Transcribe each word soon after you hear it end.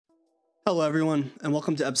Hello everyone, and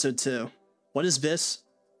welcome to episode 2. What is BiS,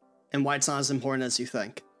 and why it's not as important as you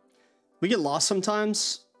think? We get lost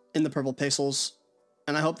sometimes in the purple pixels,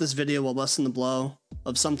 and I hope this video will lessen the blow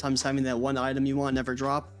of sometimes having that one item you want never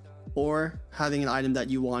drop, or having an item that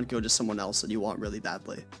you want go to someone else that you want really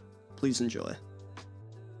badly. Please enjoy.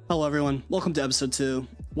 Hello everyone, welcome to episode 2.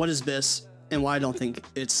 What is BiS, and why I don't think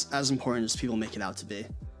it's as important as people make it out to be.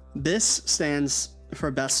 BiS stands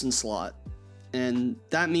for best in slot. And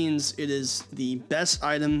that means it is the best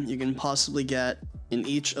item you can possibly get in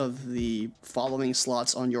each of the following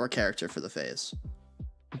slots on your character for the phase.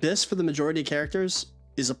 BiS for the majority of characters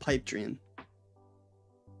is a pipe dream.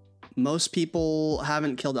 Most people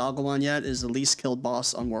haven't killed Algalon yet. It is the least killed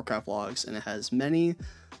boss on Warcraft logs, and it has many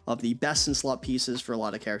of the best in slot pieces for a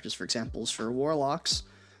lot of characters. For example, for Warlocks,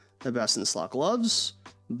 the best in slot gloves,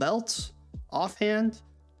 belt, offhand,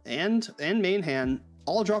 and main hand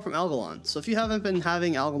all drop from Algalon. So if you haven't been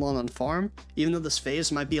having Algalon on farm, even though this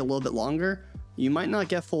phase might be a little bit longer, you might not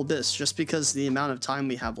get full BiS just because the amount of time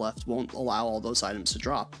we have left won't allow all those items to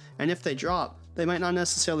drop. And if they drop, they might not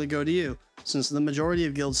necessarily go to you, since the majority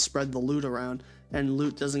of guilds spread the loot around, and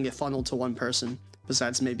loot doesn't get funneled to one person,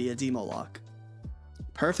 besides maybe a demo lock.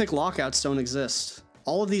 Perfect lockouts don't exist.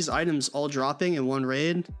 All of these items all dropping in one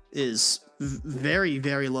raid is very,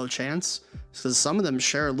 very low chance, because some of them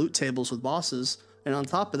share loot tables with bosses. And on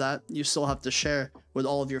top of that, you still have to share with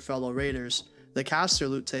all of your fellow raiders. The caster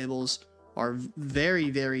loot tables are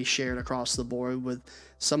very, very shared across the board, with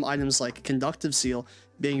some items like Conductive Seal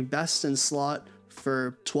being best in slot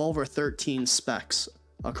for 12 or 13 specs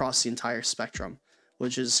across the entire spectrum,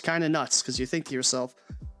 which is kind of nuts because you think to yourself,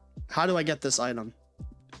 how do I get this item?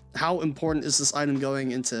 How important is this item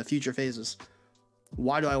going into future phases?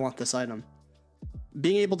 Why do I want this item?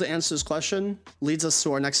 Being able to answer this question leads us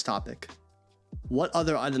to our next topic. What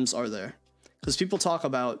other items are there? Because people talk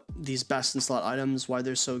about these best in slot items, why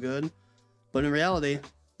they're so good, but in reality,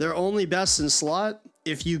 they're only best in slot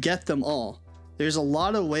if you get them all. There's a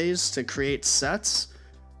lot of ways to create sets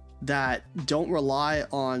that don't rely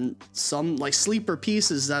on some like sleeper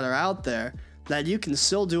pieces that are out there that you can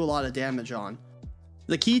still do a lot of damage on.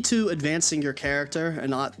 The key to advancing your character and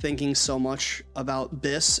not thinking so much about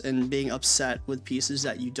BiS and being upset with pieces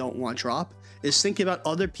that you don't want drop is thinking about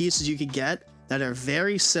other pieces you could get that are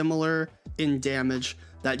very similar in damage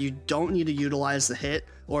that you don't need to utilize the hit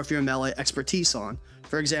or if you're melee expertise on.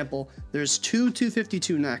 For example, there's two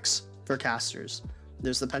 252 necks for casters.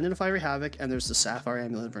 There's the Pendant of Fiery Havoc and there's the Sapphire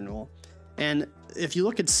Amulet of Renewal. And if you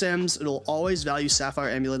look at Sims, it'll always value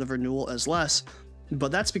Sapphire Amulet of Renewal as less, but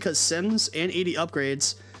that's because Sims and 80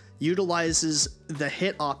 upgrades utilizes the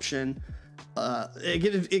hit option.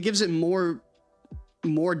 It gives it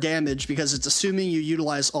more damage because it's assuming you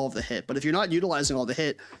utilize all of the hit. But if you're not utilizing all the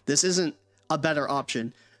hit, this isn't a better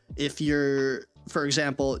option. If you're, for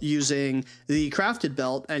example, using the crafted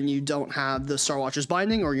belt and you don't have the Star Watcher's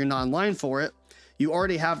binding or you're not in line for it, you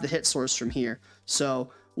already have the hit source from here. So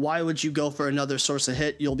why would you go for another source of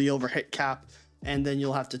hit? You'll be over hit cap and then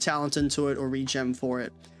you'll have to talent into it or regen for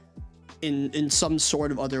it in some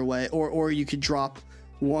sort of other way. Or you could drop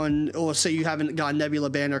one, or say you haven't got Nebula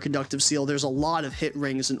Band or Conductive Seal, there's a lot of hit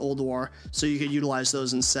rings in Old War, so you could utilize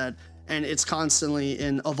those instead. And it's constantly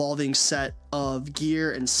an evolving set of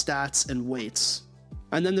gear and stats and weights.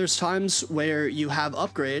 And then there's times where you have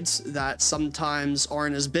upgrades that sometimes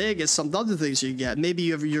aren't as big as some other things you get. Maybe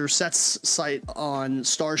you have your sets site on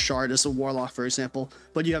Star Shard as a Warlock, for example,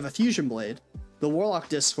 but you have a Fusion Blade. The Warlock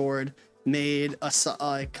Discord made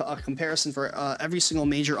a comparison for every single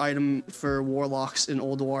major item for Warlocks in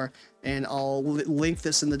Old War, and I'll link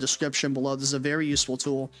this in the description below. This is a very useful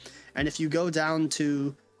tool. And if you go down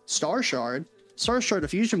to Star Shard of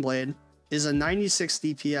Fusion Blade is a 96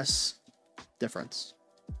 DPS difference.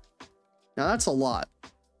 Now that's a lot,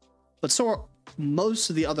 but so are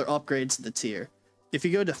most of the other upgrades in the tier. If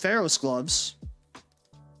you go to Pharaoh's Gloves,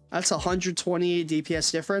 that's 128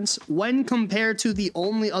 DPS difference when compared to the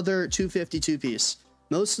only other 252 piece.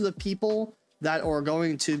 Most of the people that are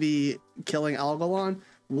going to be killing Algalon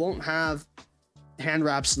won't have hand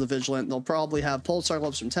wraps of the Vigilant. They'll probably have Pulsar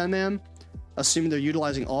Gloves from 10-man, assuming they're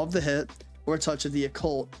utilizing all of the hit, or Touch of the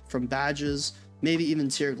Occult from badges, maybe even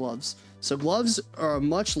tier gloves. So gloves are a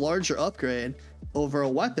much larger upgrade over a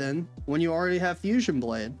weapon when you already have Fusion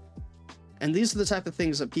Blade. And these are the type of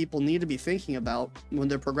things that people need to be thinking about when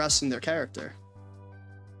they're progressing their character.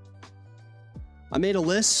 I made a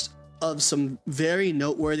list of some very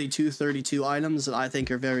noteworthy 232 items that I think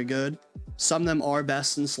are very good. Some of them are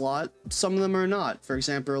best in slot, some of them are not. For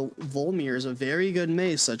example, Vulmir is a very good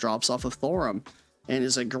mace that drops off of Thorim and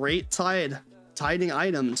is a great tiding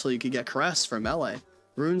item until you could get Caress for melee.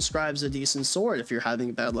 Runescribe's a decent sword if you're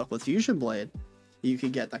having bad luck with Fusion Blade. You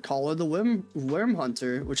could get the Kolo the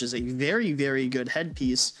Wyrmhunter, which is a very, very good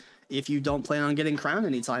headpiece if you don't plan on getting crowned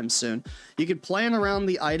anytime soon. You could plan around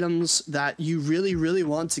the items that you really, really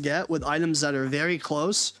want to get with items that are very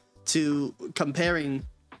close to comparing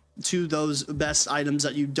to those best items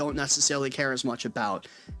that you don't necessarily care as much about.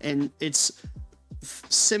 And it's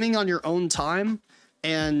simming on your own time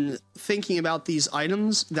and thinking about these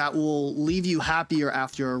items that will leave you happier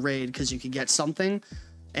after a raid, because you could get something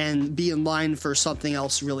and be in line for something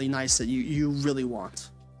else really nice that you really want.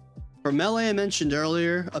 For melee, I mentioned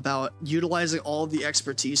earlier about utilizing all of the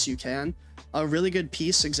expertise you can. A really good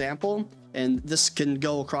piece example, and this can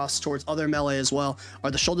go across towards other melee as well, are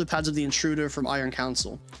the shoulder pads of the Intruder from Iron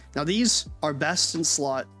Council. Now these are best in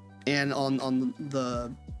slot, and on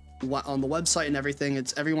the website and everything,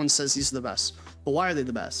 everyone says these are the best. But why are they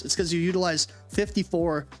the best? It's because you utilize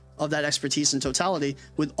 54 of that expertise in totality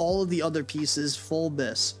with all of the other pieces full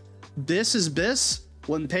BiS. BiS is BiS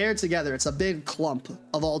when paired together. It's a big clump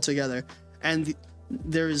of all together, and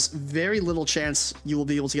there's very little chance you will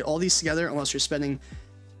be able to get all these together unless you're spending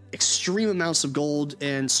extreme amounts of gold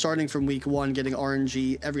and starting from week 1 getting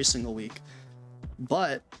RNG every single week.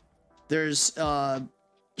 But there's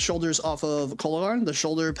shoulders off of Kolo, the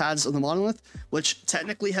shoulder pads of the Monolith, which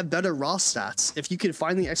technically have better raw stats. If you can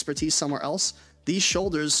find the expertise somewhere else, these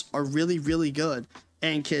shoulders are really, really good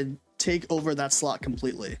and can take over that slot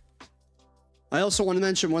completely. I also want to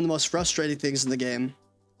mention one of the most frustrating things in the game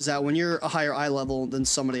is that when you're a higher eye level than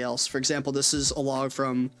somebody else, for example, this is a log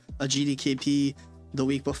from a GDKP the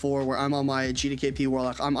week before where I'm on my GDKP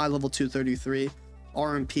Warlock. I'm eye level 233.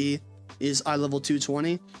 RMP is eye level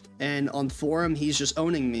 220. And on Thorim, he's just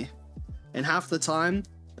owning me. And half the time,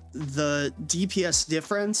 the DPS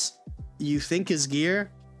difference you think is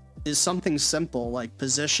gear is something simple like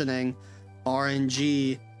positioning,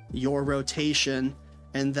 RNG, your rotation,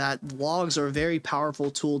 and that logs are a very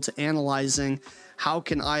powerful tool to analyzing how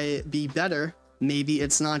can I be better. Maybe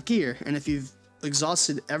it's not gear. And if you've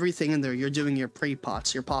exhausted everything in there, you're doing your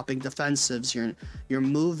pre-pots, you're popping defensives, you're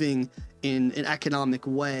moving in an economic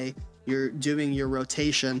way, you're doing your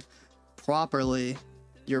rotation properly,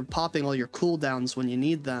 you're popping all your cooldowns when you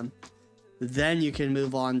need them, then you can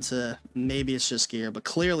move on to maybe it's just gear. But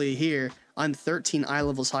clearly here, I'm 13 eye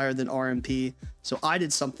levels higher than RMP, so I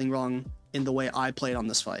did something wrong in the way I played on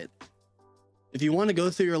this fight. If you want to go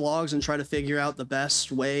through your logs and try to figure out the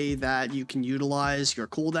best way that you can utilize your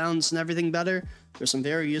cooldowns and everything better, there's some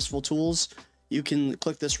very useful tools. You can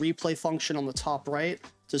click this replay function on the top right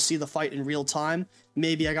to see the fight in real time.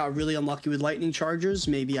 Maybe I got really unlucky with lightning chargers,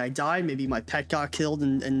 maybe I died, maybe my pet got killed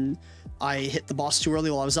and I hit the boss too early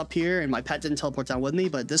while I was up here and my pet didn't teleport down with me,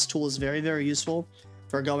 but this tool is very, very useful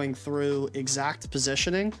for going through exact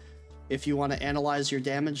positioning. If you want to analyze your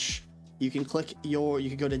damage, you can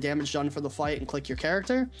go to damage done for the fight and click your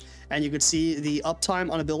character, and you could see the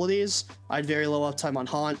uptime on abilities. I had very low uptime on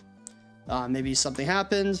Haunt. Maybe something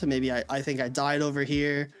happened. Maybe I think I died over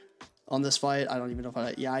here on this fight. I don't even know if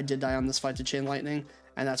I did die on this fight to Chain Lightning,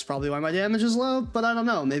 and that's probably why my damage is low, but I don't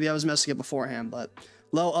know. Maybe I was messing it beforehand, but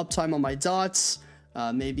low uptime on my dots.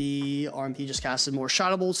 Maybe RMP just casted more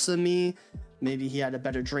shottables than me. Maybe he had a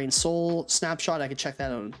better Drain Soul snapshot. I could check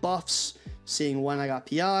that on buffs, seeing when I got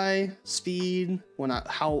PI, speed,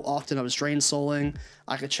 how often I was Drain Souling.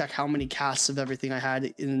 I could check how many casts of everything I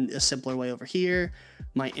had in a simpler way over here.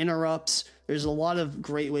 My interrupts. There's a lot of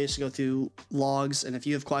great ways to go through logs, and if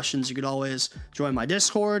you have questions, you could always join my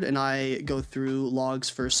Discord, and I go through logs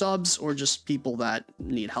for subs or just people that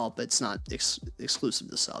need help. It's not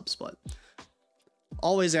exclusive to subs, but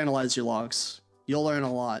always analyze your logs. You'll learn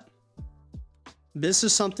a lot. This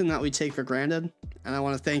is something that we take for granted, and I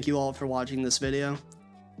want to thank you all for watching this video.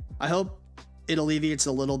 I hope it alleviates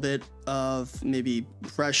a little bit of maybe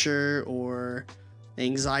pressure or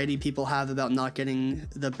anxiety people have about not getting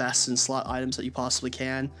the best in slot items that you possibly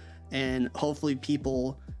can, and hopefully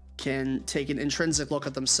people can take an intrinsic look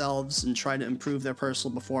at themselves and try to improve their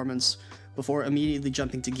personal performance before immediately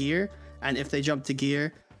jumping to gear. And if they jump to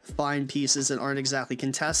gear, find pieces that aren't exactly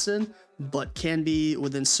contested but can be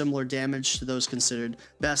within similar damage to those considered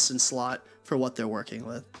best in slot for what they're working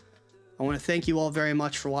with. I want to thank you all very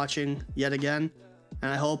much for watching yet again,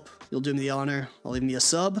 and I hope you'll do me the honor of leaving me a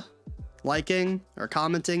sub, liking, or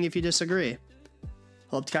commenting if you disagree.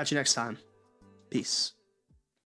 Hope to catch you next time. Peace.